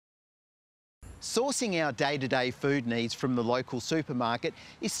Sourcing our day-to-day food needs from the local supermarket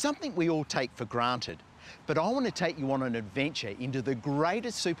is something we all take for granted. But I want to take you on an adventure into the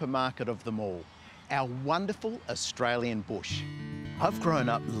greatest supermarket of them all, our wonderful Australian bush. I've grown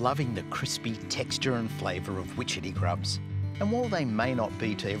up loving the crispy texture and flavour of witchetty grubs. And while they may not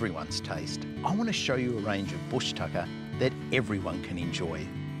be to everyone's taste, I want to show you a range of bush tucker that everyone can enjoy.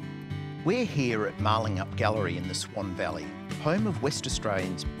 We're here at Maalinup Gallery in the Swan Valley, home of West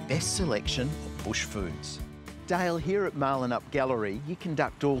Australia's best selection of bush foods. Dale, here at Maalinup Gallery, you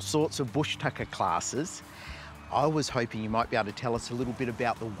conduct all sorts of bush tucker classes. I was hoping you might be able to tell us a little bit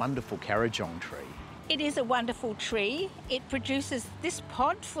about the wonderful carrajong tree. It is a wonderful tree. It produces this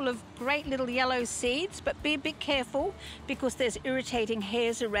pod full of great little yellow seeds, but be a bit careful because there's irritating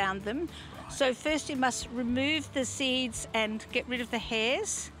hairs around them. So first you must remove the seeds and get rid of the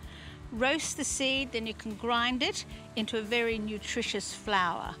hairs. Roast the seed, then you can grind it into a very nutritious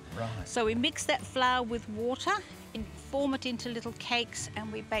flour. Right. So we mix that flour with water, form it into little cakes,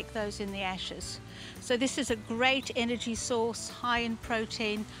 and we bake those in the ashes. So this is a great energy source, high in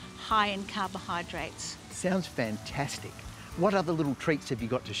protein, high in carbohydrates. Sounds fantastic. What other little treats have you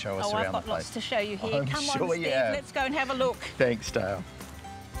got to show us around the place? I've got lots to show you here. I'm Come sure on, Steve, let's go and have a look. Thanks, Dale.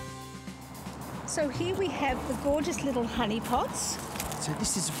 So here we have the gorgeous little honey pots. So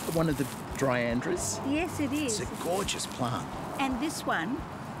this is one of the dryandras? Yes, it is. It's a gorgeous plant. And this one,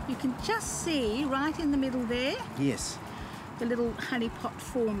 you can just see right in the middle there. Yes. The little honey pot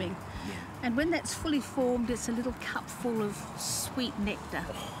forming. Yeah. And when that's fully formed, it's a little cup full of sweet nectar.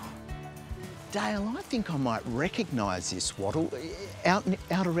 Dale, I think I might recognise this wattle out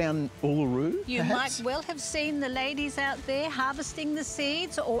around Uluru, You perhaps? might well have seen the ladies out there harvesting the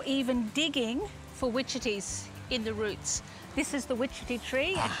seeds or even digging for witcheties in the roots. This is the witchetty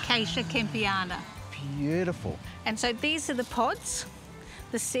tree, Acacia kempiana. Beautiful. And so these are the pods,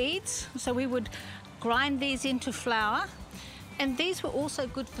 the seeds. So we would grind these into flour, and these were also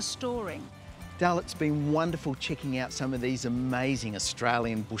good for storing. Dale, it's been wonderful checking out some of these amazing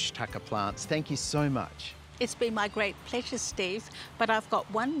Australian bush tucker plants. Thank you so much. It's been my great pleasure, Steve, but I've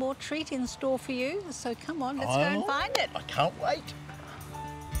got one more treat in store for you, so come on, let's go and find it. I can't wait.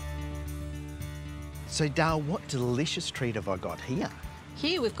 So Dale, what delicious treat have I got here?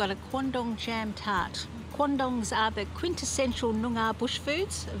 Here we've got a quandong jam tart. Quandongs are the quintessential Noongar bush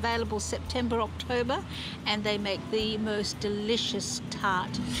foods, available September, October, and they make the most delicious tart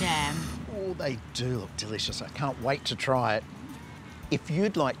jam. Oh, they do look delicious. I can't wait to try it. If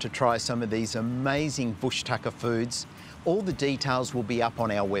you'd like to try some of these amazing bush tucker foods, all the details will be up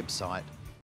on our website.